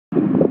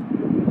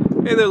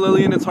Hey there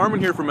Lillian, it's Harmon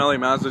here from LA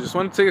Mazda. Just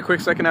wanted to take a quick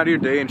second out of your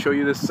day and show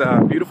you this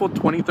beautiful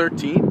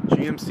 2013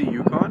 GMC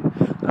Yukon.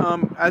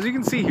 As you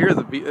can see here,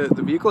 the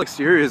vehicle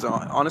exterior is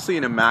honestly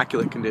in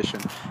immaculate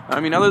condition.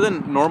 I mean, other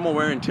than normal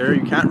wear and tear,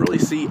 you can't really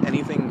see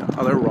anything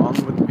other wrong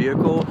with the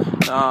vehicle.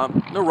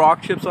 No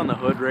rock chips on the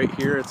hood right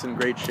here, it's in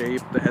great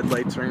shape. The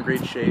headlights are in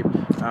great shape.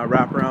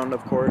 Wraparound,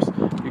 of course.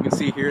 You can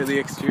see here the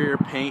exterior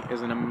paint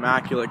is in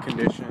immaculate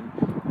condition.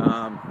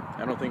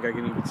 I don't think I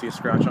can even see a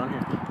scratch on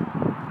here.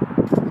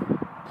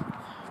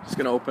 Just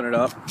gonna open it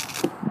up.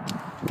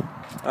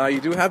 You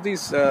do have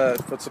these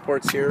foot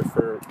supports here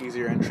for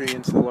easier entry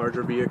into the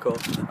larger vehicle.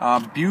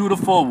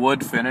 Beautiful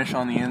wood finish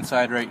on the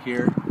inside right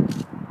here.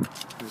 I'm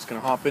just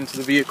gonna hop into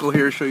the vehicle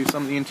here, show you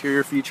some of the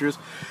interior features.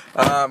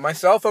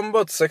 Myself, I'm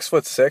about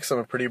 6'6". I'm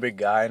a pretty big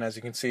guy, and as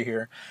you can see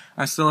here,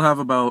 I still have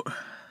about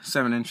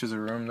 7 inches of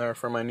room there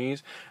for my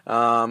knees.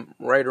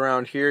 Right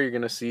around here, you're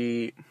gonna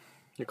see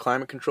your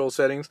climate control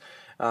settings,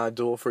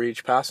 dual for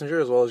each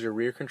passenger, as well as your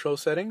rear control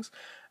settings.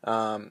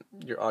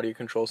 Your audio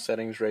control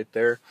settings right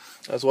there,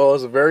 as well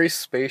as a very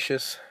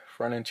spacious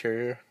front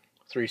interior,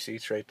 3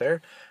 seats right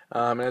there.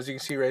 And as you can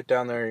see right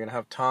down there, you're gonna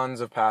have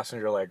tons of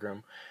passenger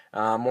legroom,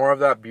 more of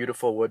that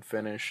beautiful wood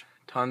finish,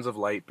 tons of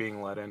light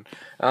being let in,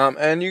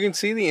 and you can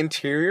see the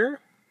interior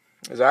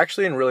is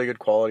actually in really good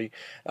quality.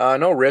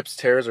 No rips,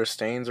 tears, or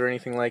stains or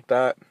anything like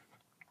that,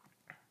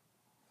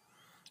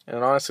 and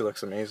it honestly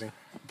looks amazing.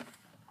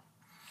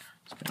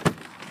 Just gonna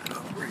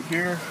go right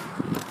here.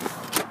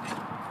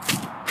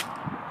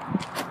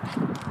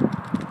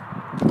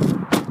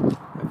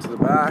 The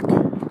back,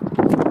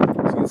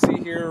 as you can see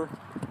here,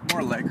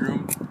 more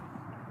legroom.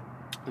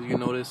 As you can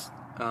notice,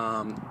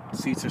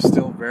 seats are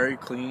still very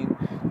clean,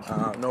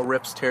 no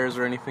rips, tears,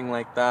 or anything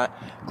like that.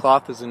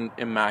 Cloth is in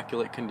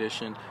immaculate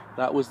condition.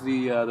 That was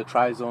the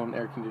tri-zone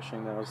air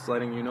conditioning that I was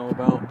letting you know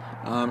about.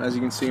 As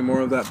you can see,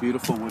 more of that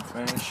beautiful wood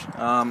finish.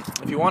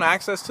 If you want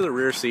access to the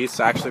rear seats,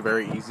 it's actually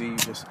very easy. You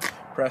just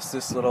press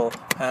this little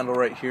handle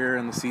right here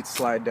and the seats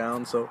slide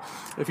down. So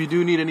if you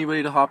do need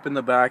anybody to hop in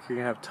the back, you're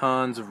gonna have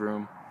tons of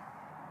room.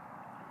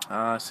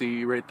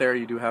 See right there,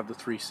 you do have the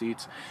 3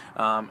 seats,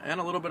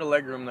 and a little bit of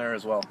legroom there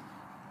as well.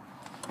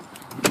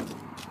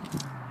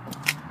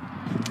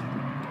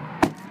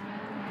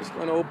 Just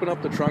going to open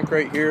up the trunk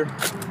right here.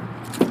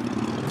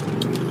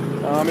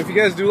 If you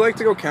guys do like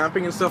to go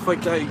camping and stuff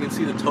like that, you can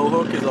see the tow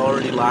hook is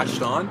already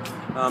latched on,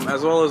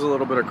 as well as a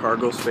little bit of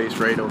cargo space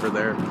right over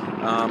there.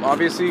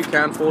 Obviously you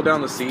can fold down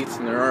the seats,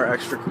 and there are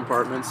extra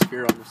compartments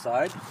here on the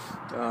side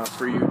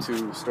for you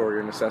to store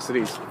your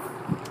necessities.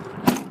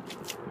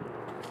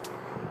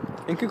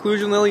 In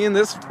conclusion, Lillian,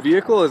 this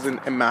vehicle is in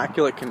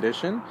immaculate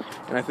condition,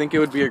 and I think it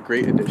would be a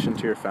great addition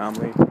to your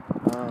family.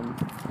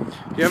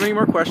 If you have any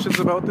more questions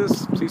about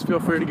this, please feel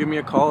free to give me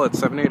a call at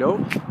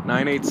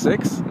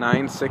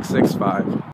 780-986-9665.